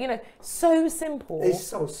 so simple. It's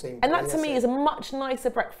so simple. And that to me is a much nicer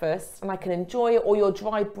breakfast, and I can enjoy it, or your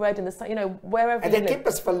dried bread in the sun, wherever. And they keep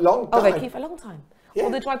us for a long time. Oh, they keep for a long time. Yeah.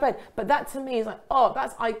 Or the dried bread. But that to me is like,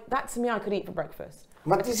 that to me I could eat for breakfast.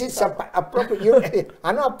 But this is a proper,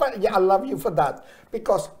 I know, I love you for that,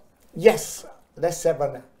 because yes, let's have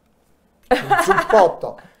a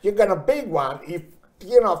zuppotto. You got a big one, if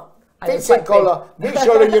physical,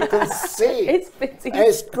 visually you can see.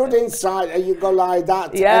 It's good inside, and you go like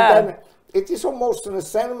that. Yeah. And then it is almost in a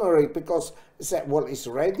ceremony, because it's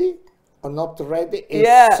ready or not ready?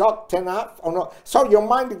 It's soaked enough or not? So your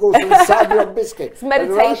mind goes inside your biscuit. It's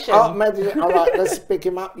meditation. All right, let's pick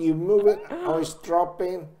him up. You move it. Oh, it's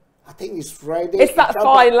dropping. I think it's ready. It's that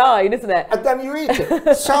fine line, isn't it? And then you eat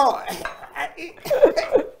it. So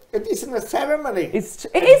it isn't a ceremony. It is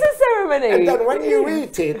a ceremony. And then when you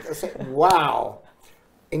eat it, I say, wow.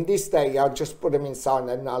 In this day, I'll just put them inside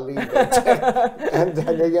and I'll leave it. And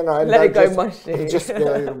then, and let it go mushy. Just a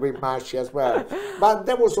little bit mushy as well. But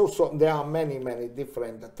there are many, many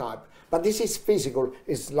different types. But this is physical.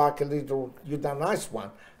 It's like a little, you done a nice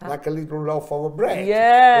one, like a little loaf of bread.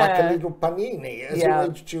 Yeah. Like a little panini. As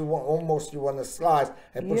you want to slice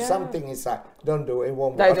and put something inside. Don't do it, it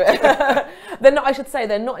won't work. Don't do it. They're not, I should say,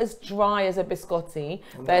 they're not as dry as a biscotti.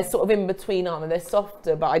 No. They're sort of in between, aren't they? They're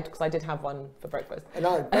softer, but because I did have one for breakfast. And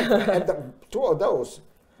the two of those,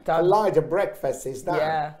 a lighter breakfast is done.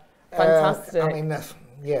 Yeah, fantastic.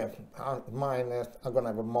 Mine, I'm going to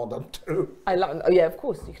have a modern too. I love, of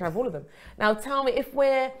course, you can have all of them. Now tell me,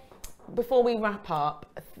 before we wrap up,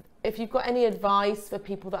 if you've got any advice for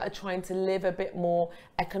people that are trying to live a bit more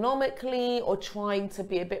economically or trying to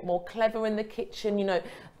be a bit more clever in the kitchen,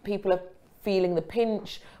 people are feeling the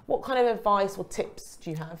pinch, what kind of advice or tips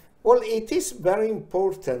do you have? Well, it is very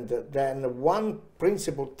important that one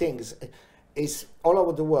principal thing is all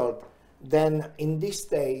over the world. Then in this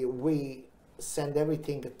day, we send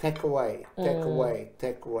everything take away.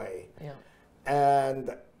 Yeah.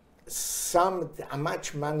 And how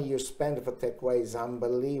much money you spend for takeaway is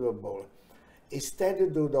unbelievable. Instead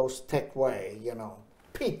of do those takeaway, you know,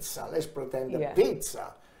 pizza, let's pretend a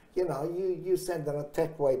pizza. You know, you send them a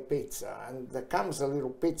takeaway pizza, and there comes a little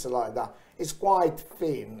pizza like that. It's quite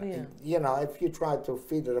thin. Yeah. You know, if you try to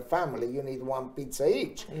feed a family, you need one pizza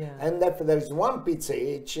each. Yeah. And if there is one pizza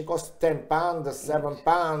each, it costs £10, £7,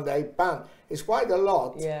 £8. It's quite a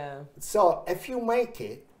lot. Yeah. So if you make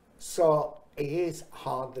it, so it is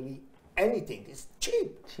hardly anything. It's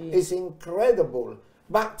cheap. It's incredible.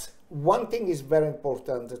 But one thing is very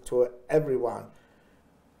important to everyone.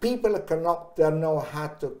 People cannot know how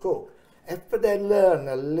to cook. If they learn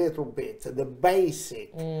a little bit, the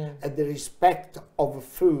basic, and the respect of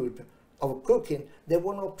food, of cooking, they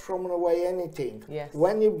will not throw away anything. Yes.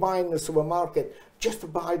 When you buy in the supermarket,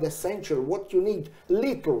 just buy the essential, what you need,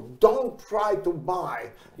 little. Don't try to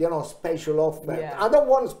buy, you know, special offer. Yeah. I don't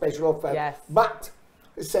want special offer. Yes. But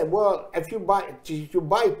they say, well, if you buy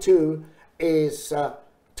two, is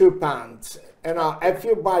 £2. You know, if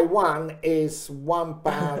you buy one, is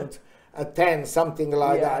 £1, 10, something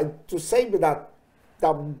like that. To save that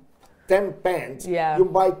 10 pence, you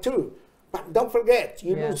buy two. But don't forget,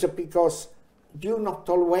 you lose it because you not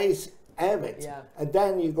always have it. Yeah. And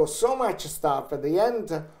then you got so much stuff at the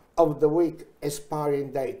end of the week,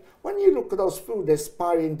 expiring date. When you look at those food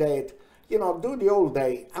expiring date, you know, do the whole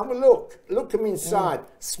day, have a look them inside,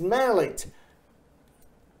 smell it.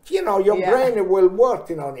 You know, your brain will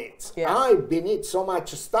working on it. Yeah. I've been eating so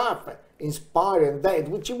much stuff, inspiring date,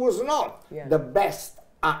 which it was not the best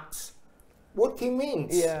at. What he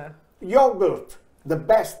means? Yeah. Yogurt, the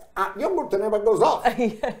best at. Yogurt never goes off.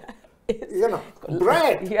 You know,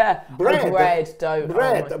 bread. Bread, don't.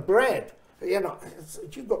 Bread. You know,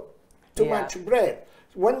 you got too much bread.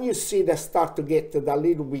 When you see they start to get a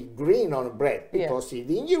little bit green on bread because you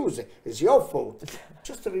didn't use it, it's your fault.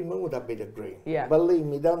 Just remove that bit of green. Believe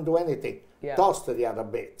me, don't do anything. Toast the other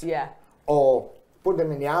bit. Or put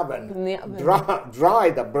them in the oven. Dry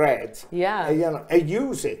the bread. You know, and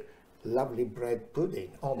use it. Lovely bread pudding.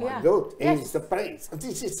 Oh my God, it's the praise.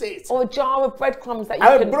 This is it. Or a jar of breadcrumbs that you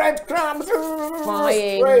can... breadcrumbs!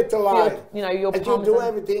 Frying. Straight alive. You know, your and you do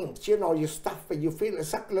everything. You know, you stuff it. You feel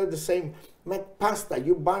exactly the same. Make pasta.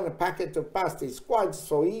 You buy a packet of pasta. It's quite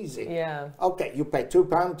so easy. Yeah. Okay, you pay £2,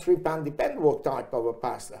 £3, depending what type of a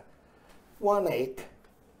pasta. 1 egg,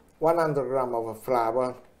 100 grams of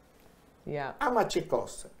flour. Yeah. How much it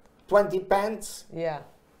costs? 20 pence. Yeah.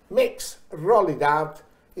 Mix, roll it out.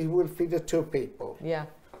 It will feed the 2 people. Yeah.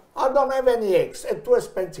 I don't have any eggs. It's too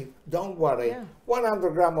expensive. Don't worry.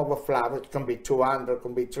 100 grams of flour. It can be 200,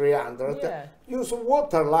 can be 300. Use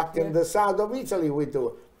water like in the south of Italy we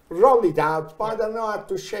do. Roll it out, but I don't know how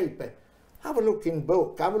to shape it. Have a look in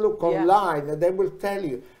book. Have a look online, and they will tell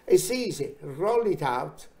you. It's easy. Roll it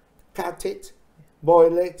out, cut it,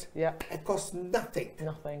 boil it. It costs nothing.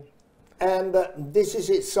 Nothing. And this is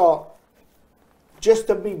it. So just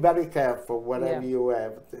to be very careful whatever you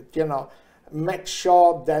have, you know, make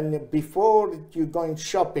sure then before you go in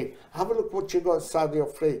shopping, have a look what you got inside your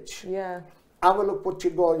fridge. Have a look what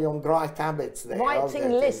you got on dry cabbages there.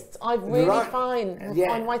 Writing lists, I really find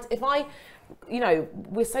if I, you know,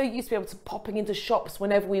 we're so used to be able to popping into shops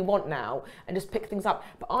whenever we want now and just pick things up.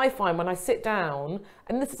 But I find when I sit down,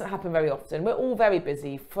 and this doesn't happen very often, we're all very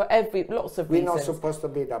busy for lots of reasons. We're not supposed to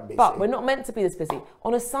be that busy. But we're not meant to be this busy.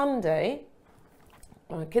 On a Sunday,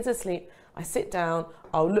 when my kids are asleep, I sit down,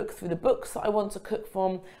 I'll look through the books that I want to cook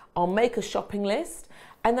from, I'll make a shopping list,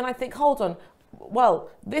 and then I think, hold on, well,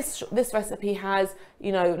 this recipe has,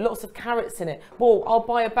 you know, lots of carrots in it. Well, I'll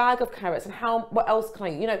buy a bag of carrots, and what else can I,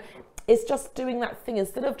 you know, it's just doing that thing.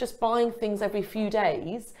 Instead of just buying things every few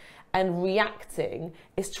days and reacting,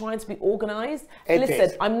 it's trying to be organised.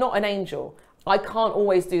 Listen, I'm not an angel. I can't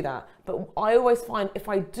always do that. But I always find if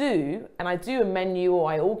I do, and I do a menu or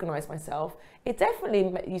I organise myself, it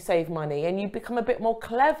definitely, you save money and you become a bit more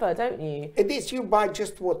clever, don't you? It is, you buy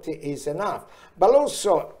just what is enough. But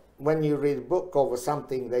also, when you read a book over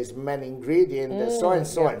something, there's many ingredients, so and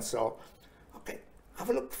so and so. Okay, have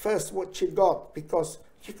a look first what you got, because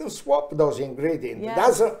you can swap those ingredients.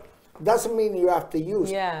 Doesn't mean you have to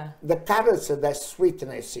use the carrots, that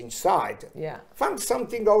sweetness inside. Find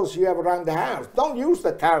something else you have around the house. Don't use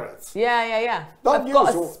the carrots. I've got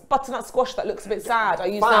a butternut squash that looks a bit sad. I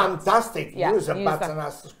use that. Fantastic. Use a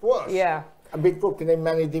butternut squash. I've been cooking in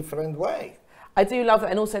many different ways. I do love that,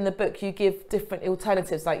 and also in the book you give different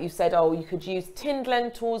alternatives. Like you said, oh, you could use tinned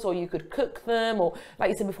lentils, or you could cook them, or like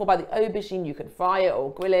you said before about the aubergine, you could fry it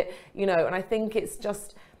or grill it. You know, and I think it's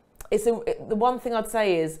just, the one thing I'd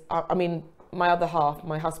say is, I mean, my other half,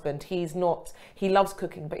 my husband, he loves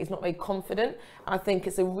cooking, but he's not very confident. I think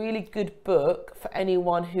it's a really good book for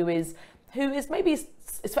anyone who is maybe,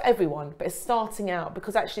 it's for everyone, but it's starting out,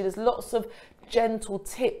 because actually there's lots of gentle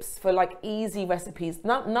tips for like easy recipes.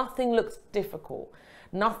 Nothing looks difficult.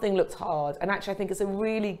 Nothing looks hard. And actually I think it's a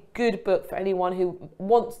really good book for anyone who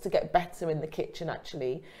wants to get better in the kitchen,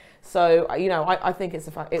 actually. So, you know, I think it's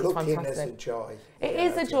fantastic. Cooking is a joy. It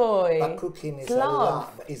is a joy. But cooking is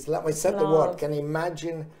love. It's love. I said the word. Can you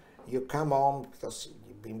imagine you come home, because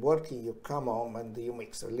you've been working, you come home and you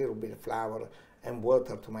mix a little bit of flour and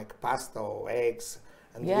water to make pasta or eggs,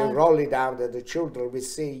 and you roll it out, and the children will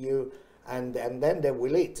see you, and then they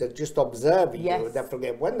will eat. They just observe you. They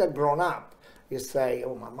forget. When they're grown up, you say,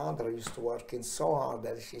 oh, my mother used to working so hard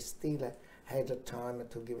that she still had the time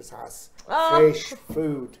to give us fresh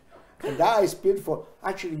food. And that is beautiful.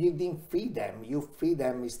 Actually, you didn't feed them. You feed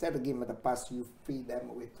them, instead of giving them the pasta, you feed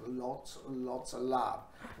them with lots of love.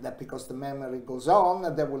 That because the memory goes on,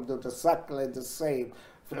 and they will do exactly the same.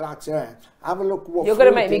 Have a look what you're going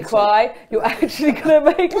to make me cry. You're actually going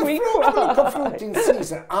to make me cry. Have a look at fruit in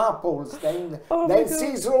season. Apples, they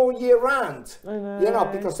season all year round. I know. You know,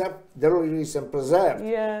 because they're released and preserved.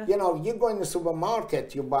 Yeah. You know, you go in the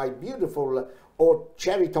supermarket, you buy beautiful or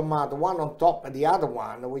cherry tomato, one on top of the other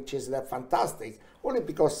one, which is fantastic. Only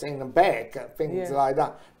because in a bag, things like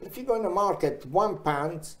that. But if you go in the market,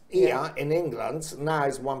 £1 here in England, now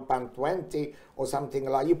it's £1.20 or something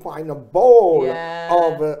like. You put in a bowl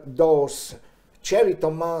of those cherry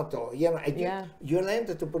tomato, you know, and you learn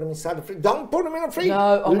to put them inside the fridge. Don't put them in the fridge.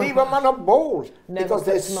 No, leave them in a bowl. Never, because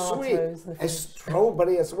they're sweet. A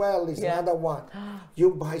strawberry as well is another one.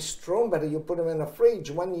 You buy strawberry, you put them in the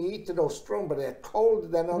fridge. When you eat those strawberry, they're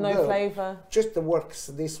cold, they're not good. No flavour. Just works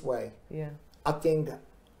this way. Yeah. I think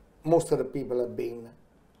most of the people have been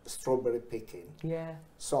strawberry picking. Yeah.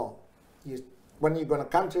 So, when you go to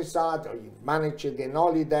countryside, or you manage to get an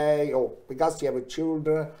holiday, or because you have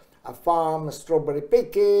children, a farm, strawberry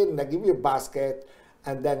picking, they give you a basket,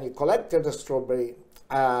 and then you collect the strawberry,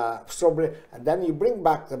 and then you bring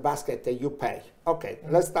back the basket and you pay. Okay,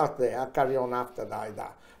 let's start there. I'll carry on after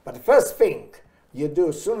that. But the first thing you do,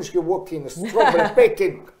 as soon as you walk in, strawberry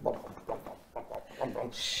picking,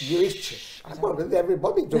 you itch. Well,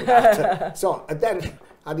 everybody do that. So, and then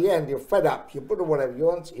at the end, you're fed up. You put whatever you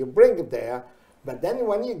want, you bring it there. But then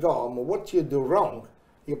when you go home, what you do wrong,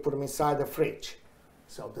 you put them inside the fridge.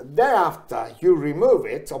 So the day after, you remove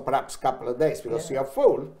it, or perhaps a couple of days, because you're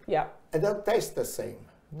full. Yeah. It don't taste the same.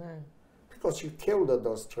 No. Because you killed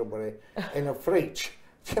those strawberry in a fridge.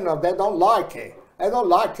 You know, they don't like it. I don't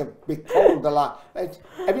like it be cold a lot.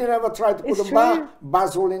 Have you ever tried to put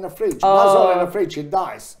basil in the fridge? Basil in the fridge, it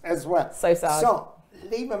dies as well. So sad. So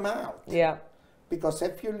leave them out. Yeah. Because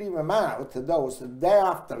if you leave them out, those the day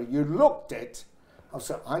after you looked at,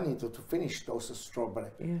 also I needed to finish those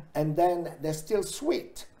strawberry, and then they're still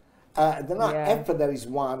sweet. They're not. If there is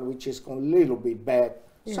one which is a little bit bad,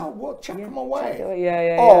 so we'll chuck them away.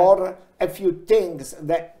 Or a few things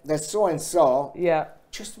that they're so and so.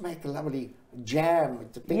 Just make a lovely jam,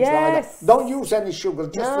 things like that. Don't use any sugar,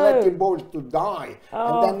 just let it boil to die.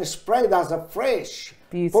 And then spread it as a fresh.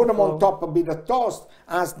 Beautiful. Put them on top a bit of toast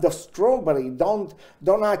as the strawberry. Don't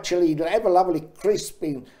actually have a lovely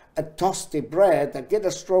crispy toasty bread, get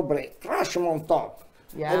a strawberry, crush them on top.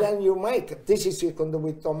 And then you make it. This is you can do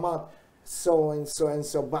with tomato, so and so and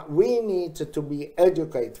so. But we need to be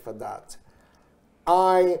educated for that.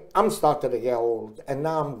 I'm starting to get old, and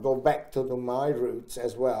now I'm go back to my roots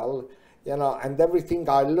as well, you know, and everything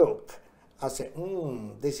I look, I say,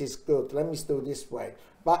 this is good, let me do this way.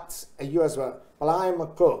 But you as well, I'm a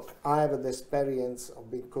cook. I have the experience of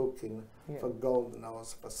being cooking for God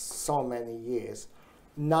knows for so many years.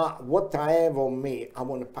 Now, what I have on me, I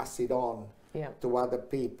want to pass it on to other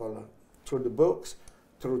people through the books,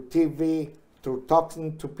 through TV, through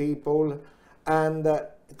talking to people, and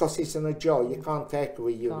because it's a joy, you can't take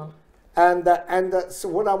with you. And so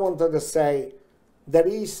what I wanted to say, there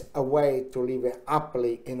is a way to live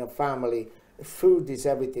happily in a family. Food is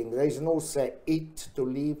everything. There is no say eat to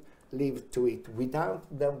live, live to eat. Without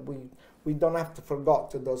them, we don't have to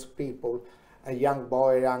forget to those people, a young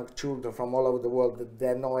boy, young children from all over the world, that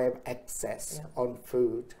they don't have access on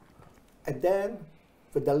food. And then,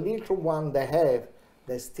 for the little one they have,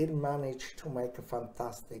 they still manage to make a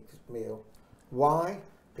fantastic meal. Why?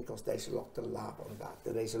 Because there's a lot of love on that.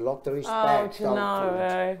 There's a lot of respect on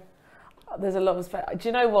food. There's a lot of respect. Do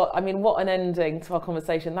you know what? I mean, what an ending to our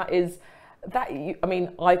conversation. I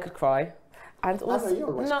mean, I could cry. And also,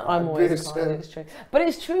 I'm always crying, it's true. But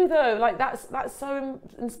it's true though, like that's so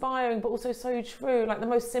inspiring, but also so true. Like the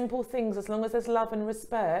most simple things, as long as there's love and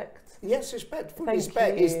respect. Yes, respect.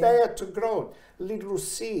 Respect is there to grow. Little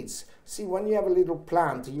seeds. See, when you have a little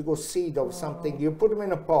plant, you go seed of something, you put them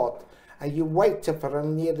in a pot, and you wait for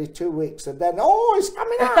nearly 2 weeks, and then, oh, it's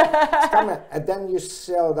coming out, it's coming out. And then you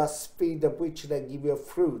sell that seed of which they give you a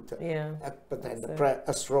fruit. Yeah. But then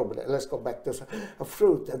a strawberry, let's go back to a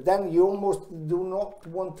fruit. And then you almost do not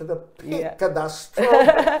want to pick that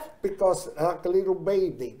strawberry, because like a little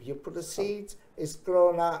baby, you put the seeds, it's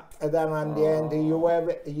grown up, and then at the end,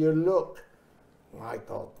 you look, my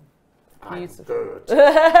God, beautiful. I'm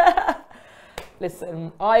good.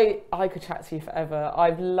 Listen, I could chat to you forever.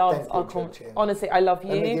 I've loved our conversation. Honestly, I love you.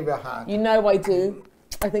 Let me give you a hand. You know I do.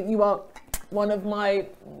 I think you are one of my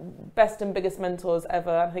best and biggest mentors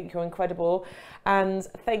ever. I think you're incredible. And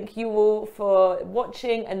thank you all for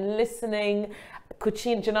watching and listening.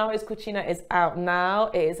 Gennaro's Cucina is out now.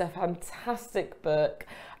 It is a fantastic book.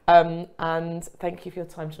 And thank you for your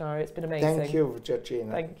time, Gennaro. It's been amazing. Thank you,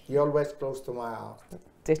 Cucina. You're always close to my heart.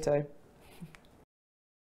 Ditto.